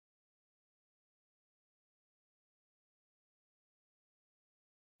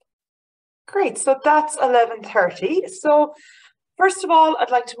Great, so that's 11:30. So first of all,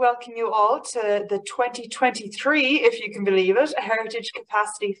 I'd like to welcome you all to the 2023, if you can believe it, Heritage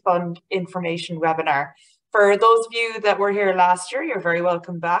Capacity Fund Information Webinar. For those of you that were here last year, you're very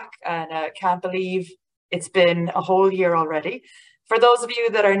welcome back, and can't believe it's been a whole year already. For those of you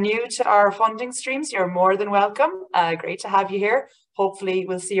that are new to our funding streams, you're more than welcome. Great to have you here. Hopefully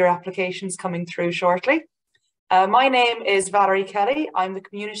we'll see your applications coming through shortly. My name is Valerie Kelly. I'm the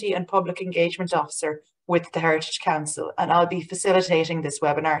Community and Public Engagement Officer with the Heritage Council, and I'll be facilitating this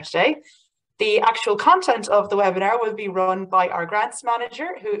webinar today. The actual content of the webinar will be run by our Grants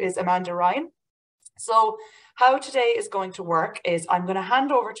Manager, who is Amanda Ryan. So how today is going to work is I'm going to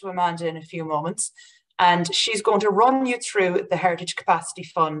hand over to Amanda in a few moments, and she's going to run you through the Heritage Capacity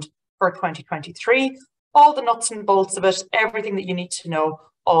Fund for 2023, all the nuts and bolts of it, everything that you need to know,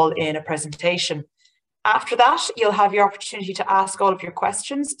 all in a presentation. After that, you'll have your opportunity to ask all of your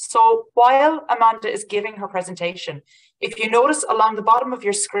questions. So while Amanda is giving her presentation, if you notice along the bottom of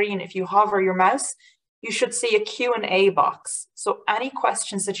your screen, if you hover your mouse, you should see a Q&A box. So any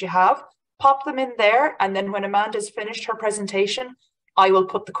questions that you have, pop them in there. And then when Amanda's finished her presentation, I will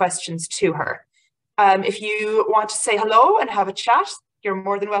put the questions to her. If you want to say hello and have a chat, you're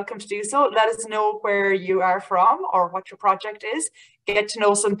more than welcome to do so. Let us know where you are from or what your project is. Get to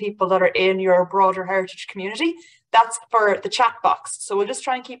know some people that are in your broader heritage community. That's for the chat box. So we'll just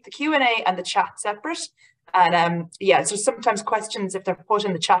try and keep the Q&A and the chat separate. And yeah, so sometimes questions, if they're put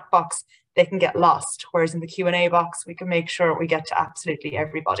in the chat box, they can get lost. Whereas in the Q&A box, we can make sure we get to absolutely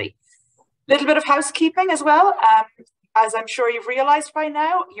everybody. Little bit of housekeeping as well. As I'm sure you've realized by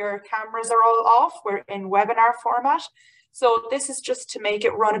now, your cameras are all off. We're in webinar format. So this is just to make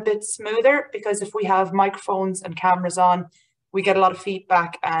it run a bit smoother, because if we have microphones and cameras on, we get a lot of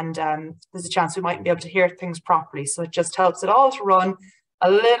feedback, and there's a chance we mightn't be able to hear things properly. So it just helps it all to run a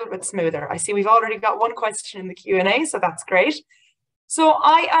little bit smoother. I see we've already got one question in the Q&A, so that's great. So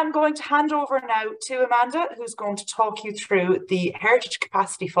I am going to hand over now to Amanda, who's going to talk you through the Heritage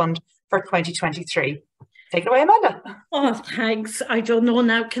Capacity Fund for 2023. Take it away, Amanda. Oh, thanks. I don't know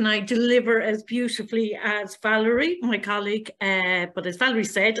now, can I deliver as beautifully as Valerie, my colleague? But as Valerie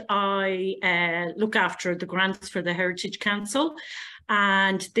said, I look after the grants for the Heritage Council.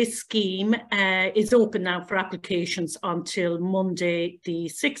 And this scheme is open now for applications until Monday, the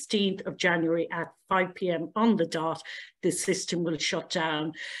 16th of January at 5 p.m. on the dot. The system will shut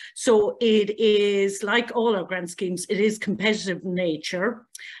down. So it is, like all our grant schemes, it is competitive in nature.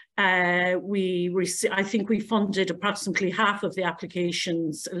 I think we funded approximately half of the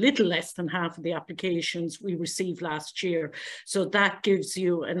applications, a little less than half of the applications we received last year. So that gives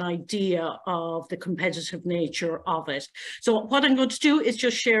you an idea of the competitive nature of it. So what I'm going to do is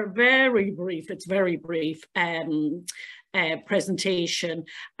just share very brief, it's very brief, presentation,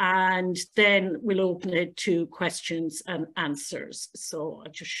 and then we'll open it to questions and answers. So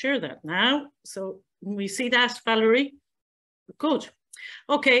I'll just share that now. So can we see that, Valerie? Good.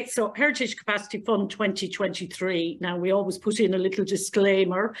 Okay, so Heritage Capacity Fund 2023. Now, we always put in a little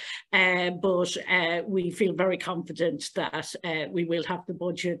disclaimer, but we feel very confident that we will have the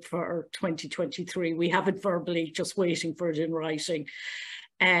budget for 2023. We have it verbally, just waiting for it in writing.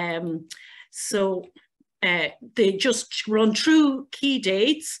 They just run through key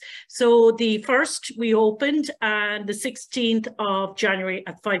dates. So the first we opened, and the 16th of January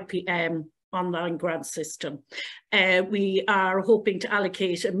at 5 p.m. online grant system. We are hoping to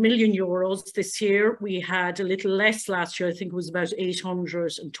allocate €1 million this year. We had a little less last year. I think it was about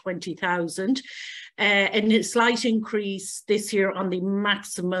 820,000. And a slight increase this year on the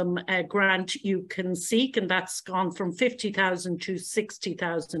maximum grant you can seek, and that's gone from 50,000 to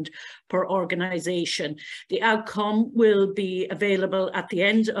 60,000 per organisation. The outcome will be available at the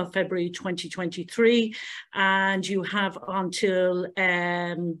end of February 2023, and you have until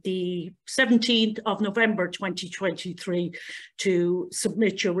the 17th of November 2023 to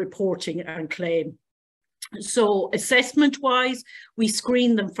submit your reporting and claim. So assessment-wise, we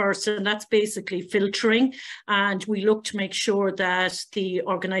screen them first, and that's basically filtering, and we look to make sure that the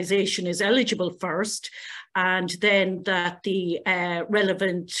organisation is eligible first, and then that the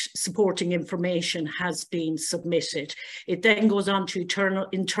relevant supporting information has been submitted. It then goes on to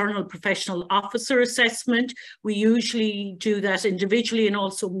internal professional officer assessment. We usually do that individually and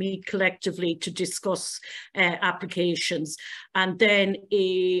also meet collectively to discuss applications. And then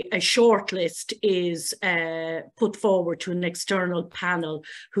a shortlist is put forward to an external panel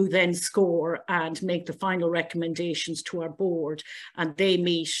who then score and make the final recommendations to our board, and they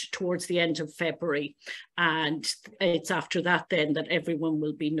meet towards the end of February. And it's after that then that everyone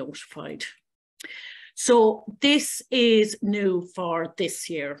will be notified. So this is new for this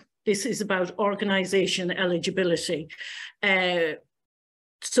year. This is about organisation eligibility.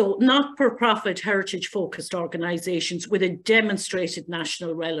 So not-for-profit heritage-focused organisations with a demonstrated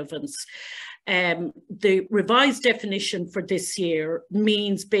national relevance. The revised definition for this year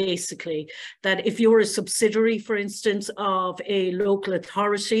means basically that if you're a subsidiary, for instance, of a local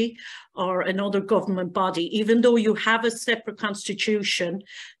authority or another government body, even though you have a separate constitution,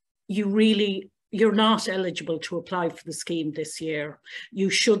 you're not eligible to apply for the scheme this year. You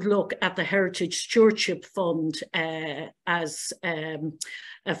should look at the Heritage Stewardship Fund as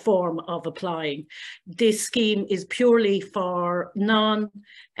a form of applying. This scheme is purely for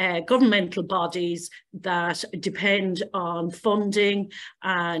non-governmental bodies that depend on funding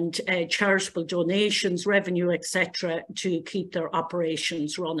and charitable donations, revenue, etc., to keep their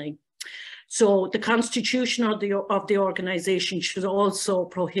operations running. So the constitution of the organisation should also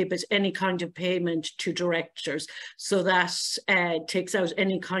prohibit any kind of payment to directors. So that takes out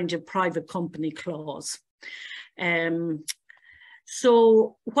any kind of private company clause.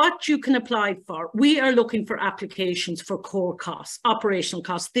 So what you can apply for, we are looking for applications for core costs, operational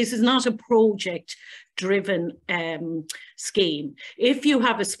costs. This is not a project-driven scheme. If you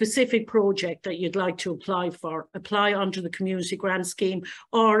have a specific project that you'd like to apply for, apply under the Community Grant Scheme,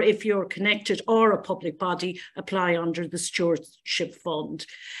 or if you're connected or a public body, apply under the Stewardship Fund.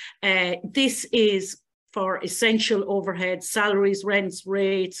 This is for essential overhead, salaries, rents,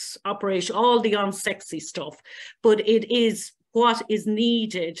 rates, operation, all the unsexy stuff, but it is what is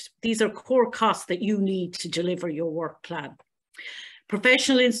needed. These are core costs that you need to deliver your work plan.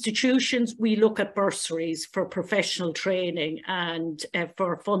 Professional institutions, we look at bursaries for professional training and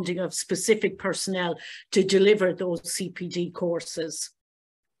for funding of specific personnel to deliver those CPD courses.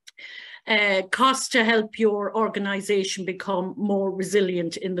 Costs to help your organisation become more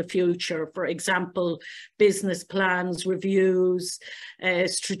resilient in the future. For example, business plans, reviews,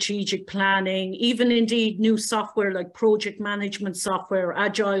 strategic planning, even indeed new software like project management software,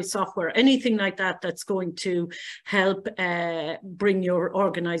 agile software, anything like that that's going to help bring your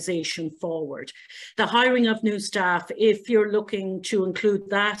organisation forward. The hiring of new staff, if you're looking to include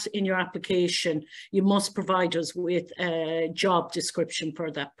that in your application, you must provide us with a job description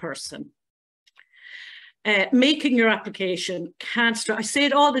for that person. Making your application can't start. I say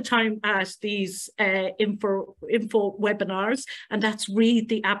it all the time at these info webinars, and that's read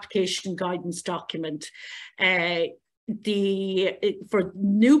the application guidance document. For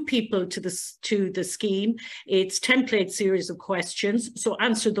new people to the scheme, it's template series of questions, so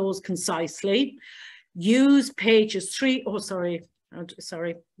answer those concisely. Use pages 3,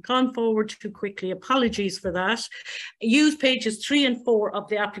 gone forward too quickly, apologies for that. Use pages 3 and 4 of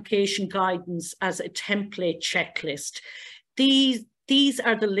the application guidance as a template checklist. These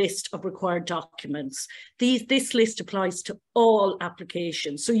are the list of required documents. This list applies to all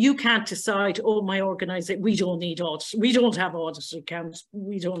applications. So you can't decide, oh, my organisation, we don't need audit. We don't have audited accounts.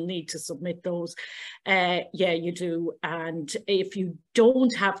 We don't need to submit those. Yeah, you do. And if you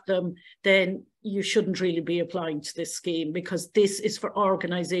don't have them, then you shouldn't really be applying to this scheme, because this is for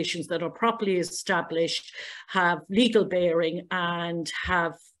organisations that are properly established, have legal bearing, and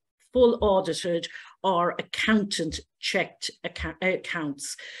have full audited or accountant checked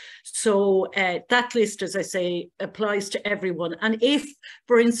accounts. So that list, as I say, applies to everyone. And if,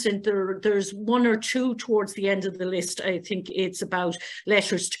 for instance, there's 1 or 2 towards the end of the list, I think it's about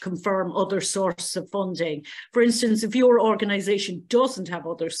letters to confirm other sources of funding. For instance, if your organisation doesn't have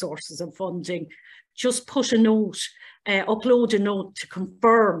other sources of funding, just put a note, upload a note to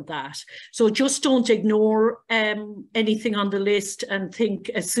confirm that. So just don't ignore anything on the list and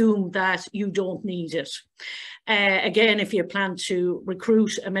assume that you don't need it. Again, if you plan to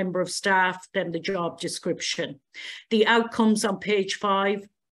recruit a member of staff, then the job description. The outcomes on page 5,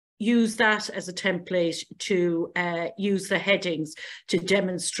 use that as a template to use the headings to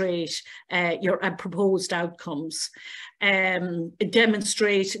demonstrate your proposed outcomes.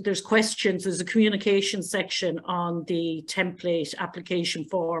 Demonstrate, there's questions, there's a communication section on the template application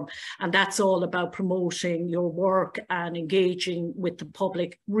form, and that's all about promoting your work and engaging with the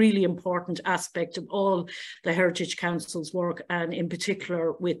public, really important aspect of all the Heritage Council's work, and in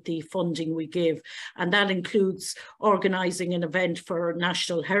particular with the funding we give. And that includes organising an event for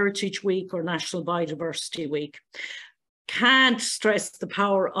National Heritage Week or National Biodiversity Week. Can't stress the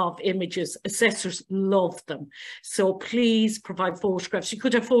power of images. Assessors love them. So please provide photographs. You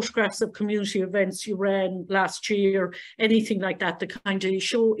could have photographs of community events you ran last year, anything like that, the kind of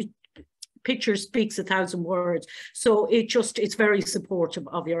show. Picture speaks 1,000 words. So it's very supportive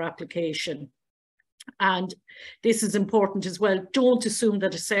of your application. And this is important as well. Don't assume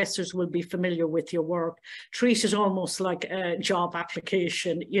that assessors will be familiar with your work. Treat it almost like a job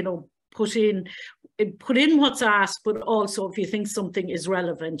application, you know, put in what's asked, but also if you think something is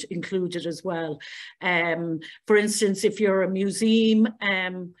relevant, include it as well. For instance, if you're a museum,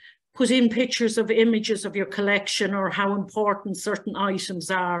 put in pictures of images of your collection or how important certain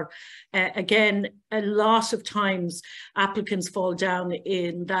items are. Again, a lot of times applicants fall down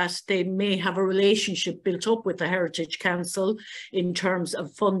in that they may have a relationship built up with the Heritage Council in terms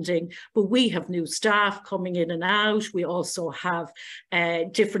of funding, but we have new staff coming in and out. We also have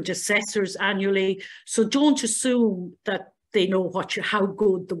different assessors annually. So don't assume that they know how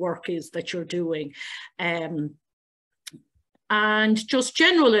good the work is that you're doing. And just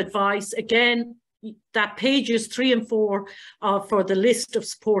general advice, again, that pages 3 and 4 for the list of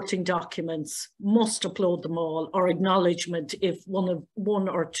supporting documents, must upload them all, or acknowledgement if one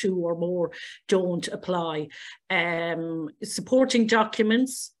or two or more don't apply. Supporting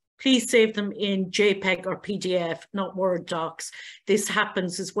documents, please save them in JPEG or PDF, not Word docs. This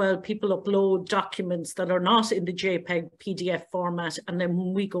happens as well. People upload documents that are not in the JPEG PDF format, and then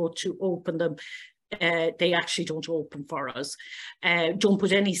when we go to open them, they actually don't open for us. Don't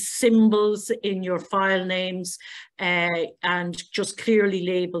put any symbols in your file names, and just clearly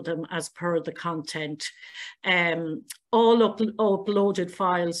label them as per the content. All uploaded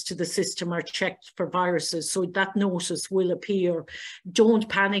files to the system are checked for viruses, so that notice will appear. Don't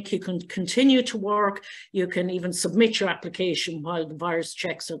panic, you can continue to work. You can even submit your application while the virus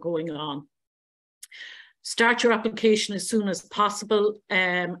checks are going on. Start your application as soon as possible,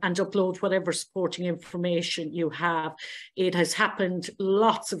 and upload whatever supporting information you have. It has happened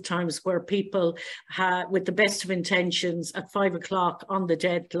lots of times where people, with the best of intentions, at 5 o'clock on the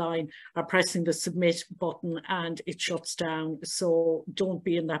deadline are pressing the submit button and it shuts down. So don't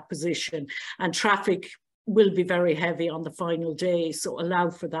be in that position. And traffic will be very heavy on the final day, so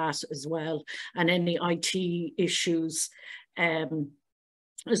allow for that as well. And any IT issues.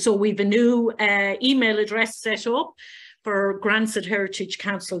 So we've a new email address set up for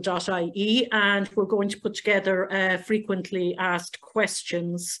grants@heritagecouncil.ie, and we're going to put together a frequently asked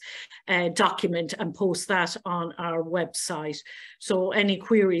questions document and post that on our website. So any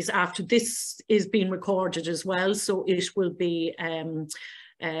queries after this is being recorded as well, so it will be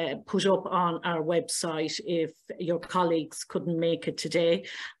put up on our website if your colleagues couldn't make it today.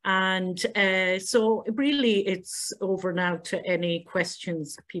 And so really it's over now to any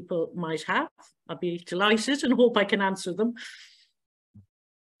questions people might have. I'll be delighted and hope I can answer them.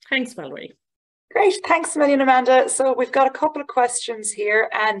 Thanks, Valerie. Great, thanks a million, Amanda. So we've got a couple of questions here,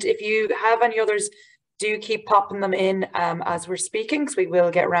 and if you have any others, do keep popping them in as we're speaking, because we will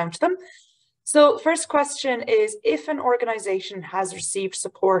get around to them. So first question is, if an organisation has received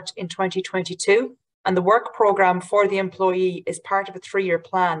support in 2022 and the work programme for the employee is part of a 3-year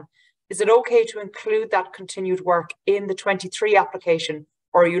plan, is it okay to include that continued work in the 23 application,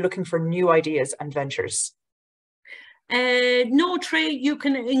 or are you looking for new ideas and ventures? No, Trey, you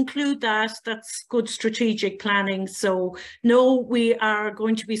can include that. That's good strategic planning. So no, we are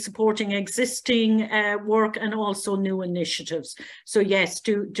going to be supporting existing work and also new initiatives. So yes,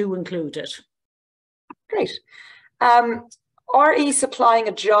 do include it. Great. RE supplying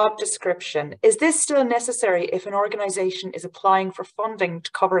a job description. Is this still necessary if an organisation is applying for funding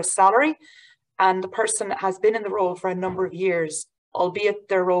to cover a salary and the person has been in the role for a number of years, albeit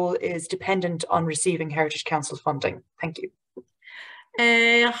their role is dependent on receiving Heritage Council funding? Thank you.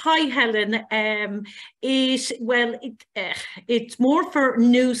 Hi, Helen. It's more for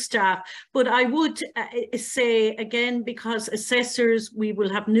new staff, but I would say again, because assessors, we will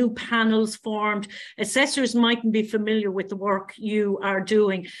have new panels formed. Assessors mightn't be familiar with the work you are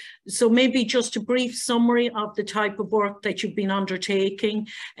doing. So maybe just a brief summary of the type of work that you've been undertaking.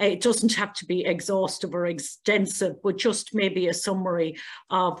 It doesn't have to be exhaustive or extensive, but just maybe a summary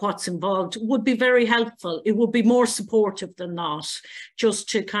of what's involved would be very helpful. It would be more supportive than not. Just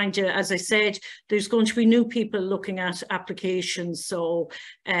to kind of, as I said, there's going to be new people looking at applications, so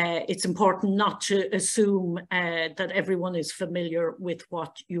it's important not to assume that everyone is familiar with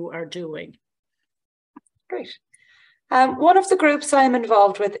what you are doing. Great. One of the groups I am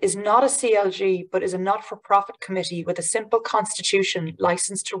involved with is not a CLG, but is a not-for-profit committee with a simple constitution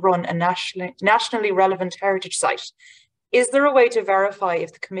licensed to run a nationally relevant heritage site. Is there a way to verify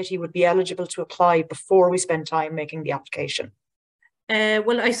if the committee would be eligible to apply before we spend time making the application?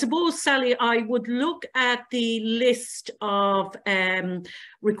 Well, I suppose, Sally, I would look at the list of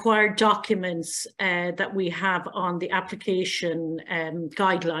required documents that we have on the application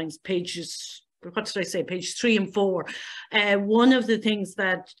guidelines, pages what did I say, page 3 and 4, one of the things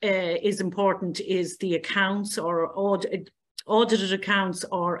that is important is the accounts or audited accounts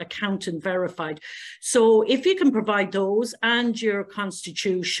or accountant verified. So if you can provide those and your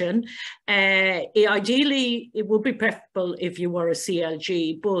constitution, ideally it would be preferable if you were a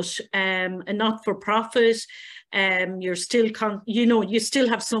CLG, but a not-for-profit, you're still, you still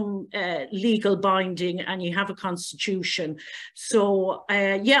have some legal binding and you have a constitution. So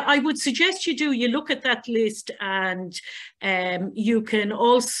yeah, I would suggest you look at that list, and you can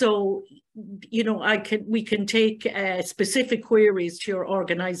also, we can take specific queries to your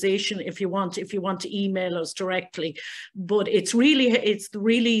organization if you want to email us directly. But it's really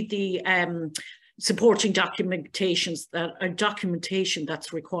the supporting documentation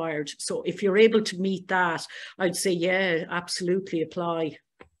that's required. So if you're able to meet that, I'd say, yeah, absolutely apply.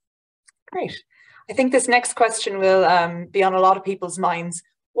 Great. I think this next question will be on a lot of people's minds.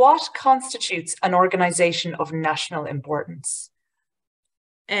 What constitutes an organization of national importance?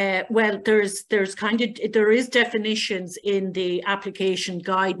 Well, there is definitions in the application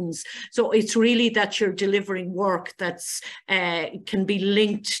guidance. So it's really that you're delivering work that's can be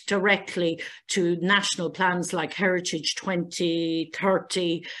linked directly to national plans like Heritage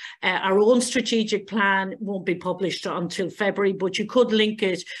 2030. Our own strategic plan won't be published until February, but you could link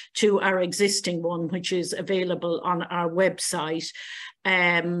it to our existing one, which is available on our website.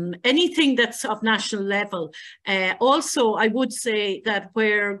 Anything that's of national level. Also, I would say that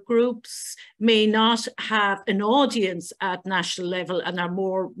where groups may not have an audience at national level and are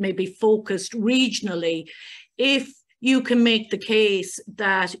more maybe focused regionally, if you can make the case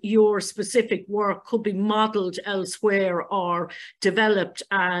that your specific work could be modelled elsewhere or developed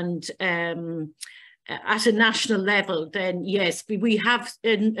and at a national level, then yes, we have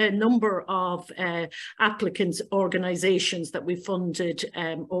a number of applicants, organisations that we funded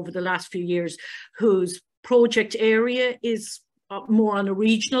over the last few years whose project area is more on a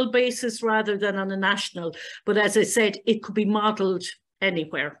regional basis rather than on a national. But as I said, it could be modelled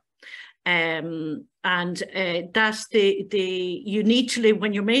anywhere. That's you need to,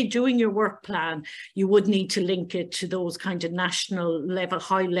 when you're doing your work plan, you would need to link it to those kind of national level,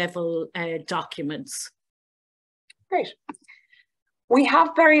 high level documents. Great. We have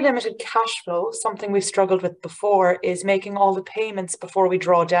very limited cash flow. Something we've struggled with before is making all the payments before we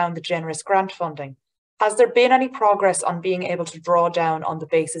draw down the generous grant funding. Has there been any progress on being able to draw down on the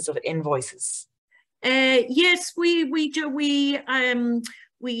basis of invoices? Yes, we do.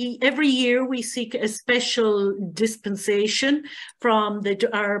 Every year we seek a special dispensation from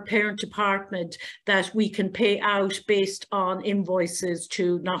our parent department that we can pay out based on invoices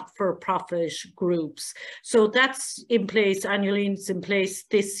to not-for-profit groups. So that's in place annually, and it's in place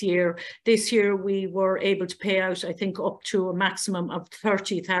this year. This year we were able to pay out, I think, up to a maximum of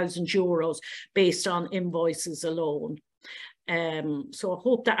 €30,000 based on invoices alone. So I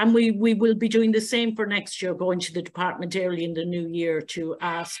hope that, and we will be doing the same for next year, going to the department early in the new year to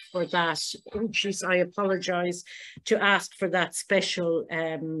ask for that. Oh, geez, I apologise, to ask for that special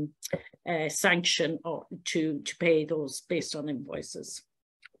sanction or to pay those based on invoices.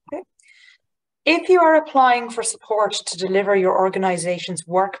 Okay. If you are applying for support to deliver your organisation's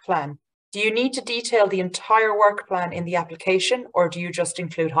work plan, do you need to detail the entire work plan in the application, or do you just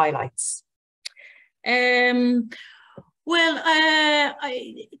include highlights? Well,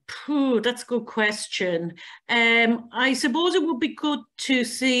 that's a good question. I suppose it would be good to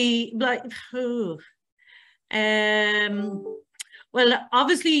see, like, well,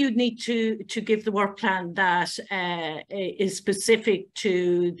 obviously you'd need to give the work plan that is specific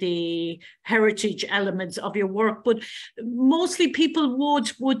to the heritage elements of your work, but mostly people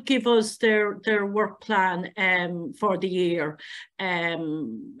would give us their work plan for the year.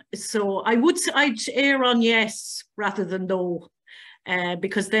 So I'd err on yes rather than no.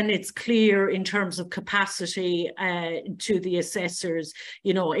 Because then it's clear in terms of capacity to the assessors,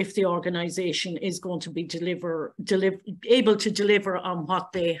 if the organisation is going to be able to deliver on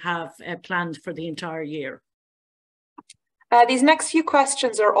what they have planned for the entire year. These next few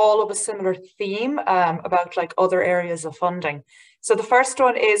questions are all of a similar theme about like other areas of funding. So the first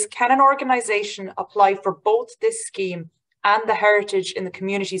one is, can an organisation apply for both this scheme and the Heritage in the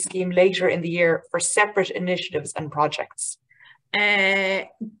Community scheme later in the year for separate initiatives and projects? To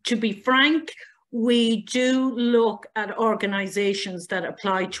be frank, we do look at organisations that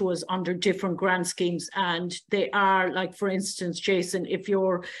apply to us under different grant schemes, and they are, like, for instance, Jason, if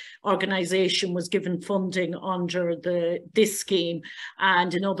your organisation was given funding under this scheme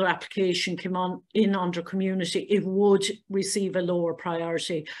and another application came in under community, it would receive a lower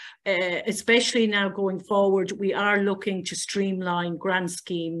priority. Especially now going forward, we are looking to streamline grant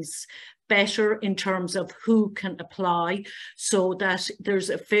schemes better in terms of who can apply, so that there's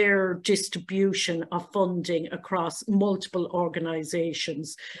a fair distribution of funding across multiple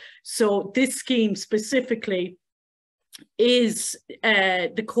organisations. So this scheme specifically is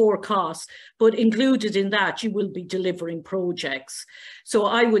the core cost, but included in that you will be delivering projects. So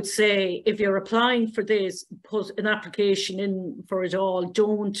I would say if you're applying for this, put an application in for it all.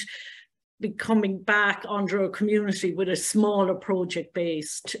 Don't be coming back under a community with a smaller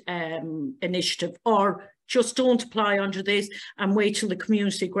project-based initiative, or just don't apply under this and wait till the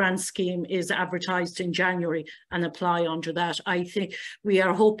community grant scheme is advertised in January and apply under that. I think we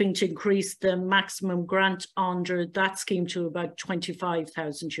are hoping to increase the maximum grant under that scheme to about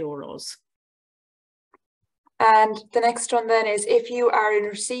 €25,000. And the next one then is, if you are in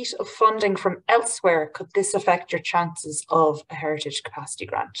receipt of funding from elsewhere, could this affect your chances of a heritage capacity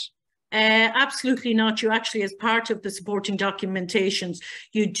grant? Absolutely not. You actually, as part of the supporting documentations,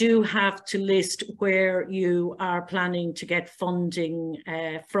 you do have to list where you are planning to get funding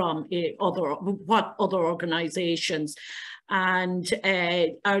from, what other organisations. And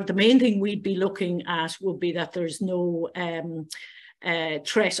the main thing we'd be looking at would be that there's no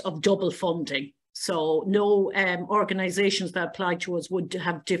threat of double funding. So no organisations that apply to us would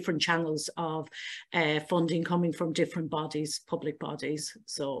have different channels of funding coming from different bodies, public bodies.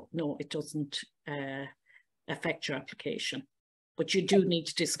 So no, it doesn't affect your application, but you do need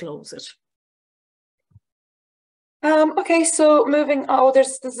to disclose it. Okay, so moving,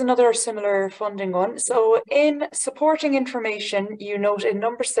 there's another similar funding one. So in supporting information, you note in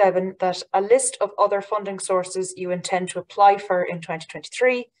number 7 that a list of other funding sources you intend to apply for in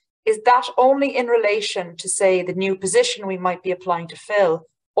 2023. Is that only in relation to, say, the new position we might be applying to fill,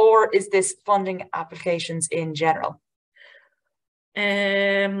 or is this funding applications in general?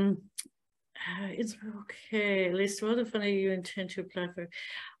 It's okay. List what other funding you intend to apply for.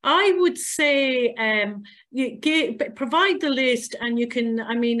 I would say provide the list, and you can,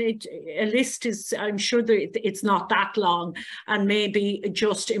 I mean, a list is, I'm sure that it's not that long, and maybe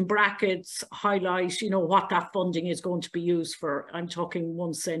just in brackets highlight, you know, what that funding is going to be used for. I'm talking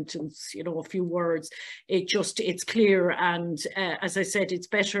one sentence, you know, a few words. It's clear, and as I said, it's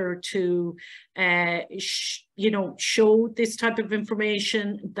better to you know, show this type of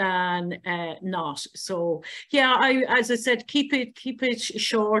information than not. So yeah, as I said, keep it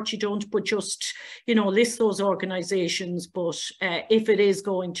short. You don't, but just, you know, list those organisations. But if it is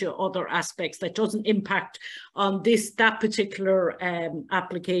going to other aspects that doesn't impact on that particular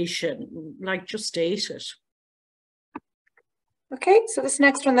application, like, just state it. Okay, so this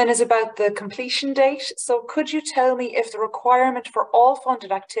next one then is about the completion date. So could you tell me if the requirement for all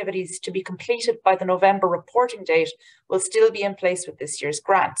funded activities to be completed by the November reporting date will still be in place with this year's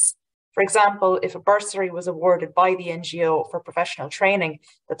grants? For example, if a bursary was awarded by the NGO for professional training,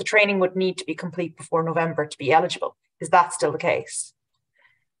 that the training would need to be complete before November to be eligible. Is that still the case?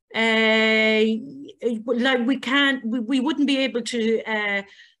 Like, we wouldn't be able to,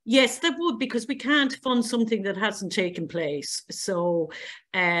 yes, that would, because we can't fund something that hasn't taken place. So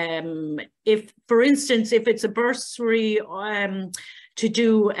if, for instance, if it's a bursary to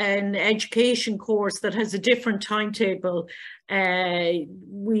do an education course that has a different timetable,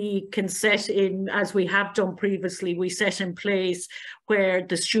 we can set in, as we have done previously, we set in place where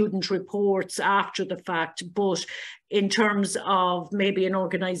the student reports after the fact. But in terms of maybe an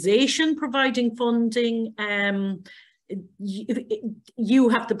organisation providing funding, you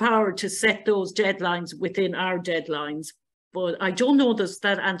have the power to set those deadlines within our deadlines. But I don't know, does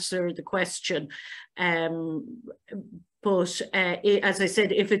that answer the question? But as I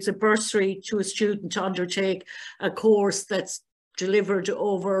said, if it's a bursary to a student to undertake a course that's delivered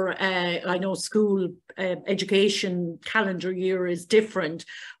over, I know school education calendar year is different,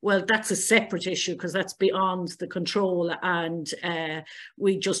 well, that's a separate issue, because that's beyond the control, and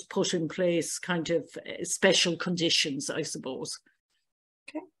we just put in place kind of special conditions, I suppose.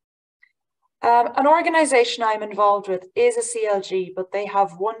 Okay. An organisation I'm involved with is a CLG, but they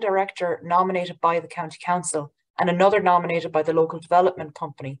have one director nominated by the county council and another nominated by the local development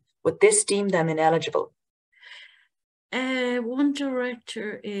company. Would this deem them ineligible? One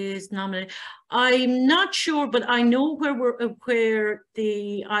director is nominated. I'm not sure, but I know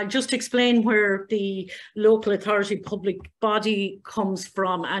I'll just explain where the local authority public body comes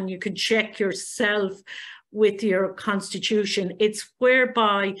from, and you can check yourself with your constitution. It's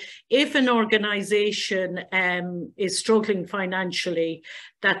whereby if an organisation is struggling financially,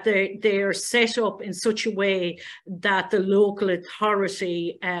 that they are set up in such a way that the local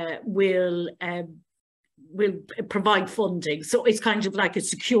authority will provide funding. So it's kind of like a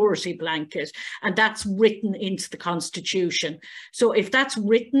security blanket, and that's written into the Constitution. So if that's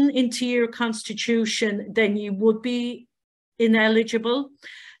written into your Constitution, then you would be ineligible.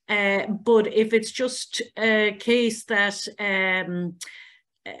 But if it's just a case that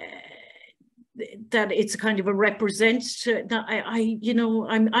that it's kind of a representative,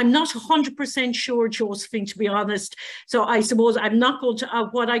 I'm not 100% sure, Josephine, to be honest. So I suppose I'm not going to,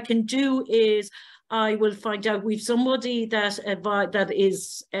 what I can do is I will find out. We've somebody that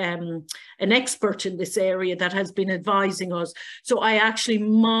is an expert in this area that has been advising us. So I actually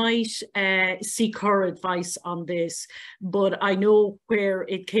might seek her advice on this. But I know where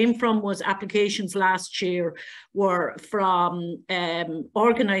it came from was applications last year were from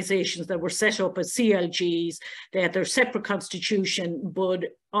organisations that were set up as CLGs. They had their separate constitution, but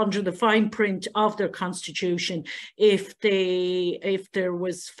under the fine print of their constitution, if there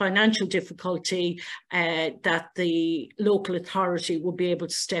was financial difficulty, that the local authority would be able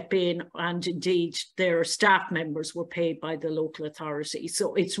to step in, and indeed their staff members were paid by the local authority.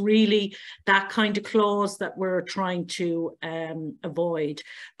 So it's really that kind of clause that we're trying to avoid.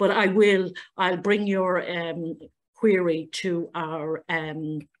 But I'll bring your query to our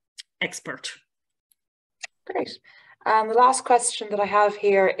expert. Great. And the last question that I have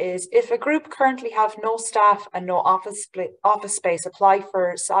here is, if a group currently have no staff and no office space, apply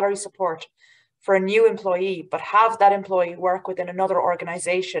for salary support for a new employee, but have that employee work within another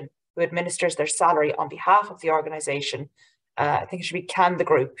organisation who administers their salary on behalf of the organisation, I think it should be, can the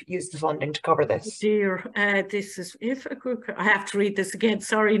group use the funding to cover this? Dear, this is, if a group, I have to read this again,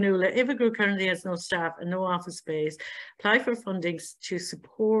 sorry Nuala, if a group currently has no staff and no office space, apply for funding to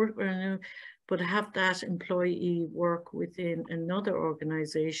support but have that employee work within another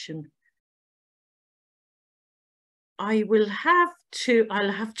organisation. I'll have to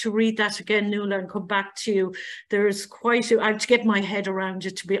read that again, Nuala, and come back to you. There's I have to get my head around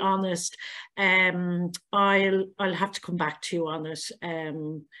it, to be honest. I'll have to come back to you on it.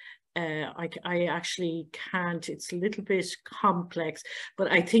 I actually can't, it's a little bit complex,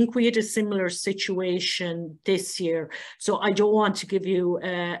 but I think we had a similar situation this year. So I don't want to give you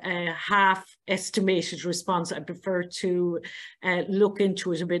a half estimated response. I prefer to look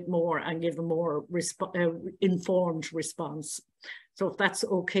into it a bit more and give a more informed response. So if that's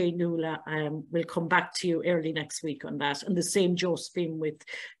okay, Nuala, we'll come back to you early next week on that. And the same, Josephine, with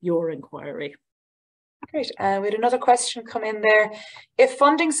your inquiry. Great. We had another question come in there. If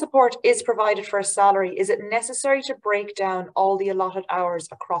funding support is provided for a salary, is it necessary to break down all the allotted hours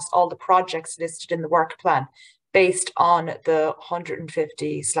across all the projects listed in the work plan based on the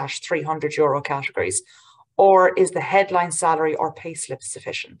 150/300 euro categories? Or is the headline salary or payslip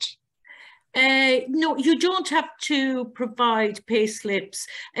sufficient? No, you don't have to provide pay slips,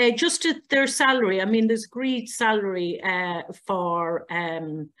 just their salary. I mean, there's agreed salary for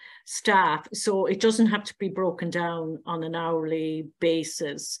staff, so it doesn't have to be broken down on an hourly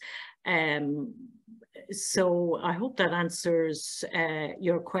basis. So I hope that answers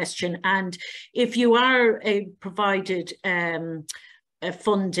your question. And if you are provided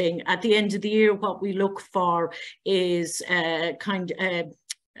funding at the end of the year, what we look for is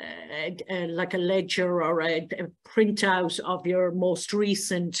like a ledger or a printout of your most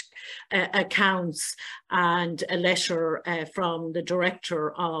recent accounts and a letter from the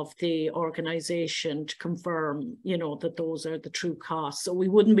director of the organisation to confirm, you know, that those are the true costs. So we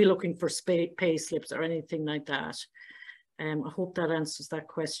wouldn't be looking for pay slips or anything like that. I hope that answers that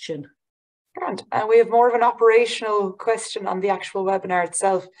question. And we have more of an operational question on the actual webinar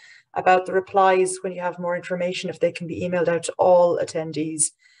itself about the replies when you have more information, if they can be emailed out to all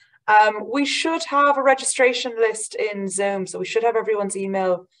attendees. We should have a registration list in Zoom, so we should have everyone's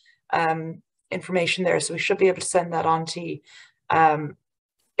email information there, so we should be able to send that on to you.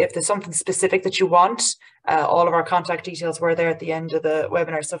 If there's something specific that you want, all of our contact details were there at the end of the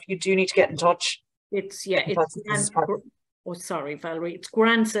webinar, so if you do need to get in touch, oh, sorry, Valerie. It's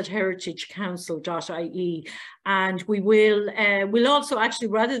grants at heritagecouncil.ie, and we will we'll also actually,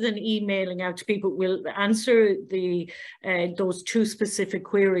 rather than emailing out to people, we'll answer those two specific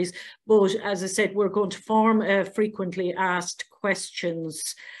queries. But as I said, we're going to form a frequently asked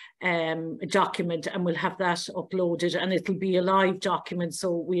questions document, and we'll have that uploaded, and it'll be a live document,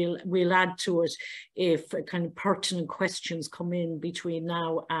 so we'll add to it if kind of pertinent questions come in between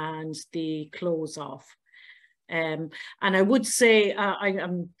now and the close off. And I would say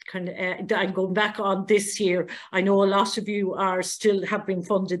I'm going back on this year. I know a lot of you are still have been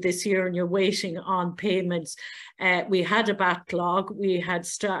funded this year and you're waiting on payments. We had a backlog. We had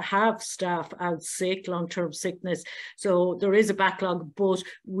staff out sick, long-term sickness. So there is a backlog, but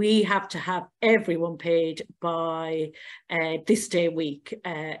we have to have everyone paid by this day week.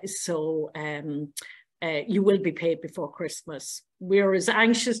 You will be paid before Christmas. We're as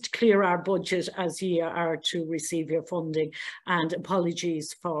anxious to clear our budget as you are to receive your funding, and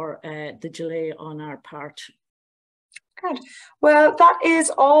apologies for the delay on our part. Good. Well, that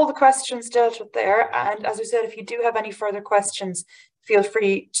is all the questions dealt with there. And as we said, if you do have any further questions, feel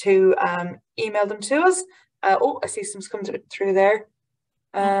free to email them to us. Oh, I see some coming through there.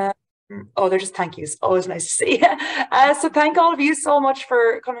 Oh, they're just thank yous. Always nice to see. So thank all of you so much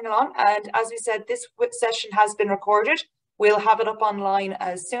for coming along. And as we said, this session has been recorded. We'll have it up online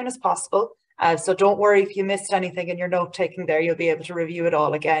as soon as possible. So don't worry if you missed anything in your note taking there, you'll be able to review it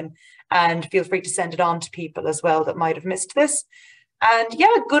all again. And feel free to send it on to people as well that might have missed this. And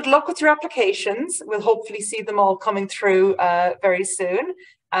yeah, good luck with your applications. We'll hopefully see them all coming through very soon.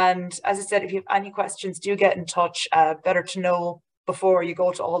 And as I said, if you have any questions, do get in touch. Better to know before you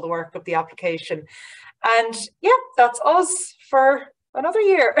go to all the work of the application. And yeah, that's us for another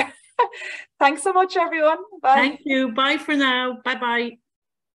year. Thanks so much, everyone. Bye. Thank you. Bye for now. Bye-bye.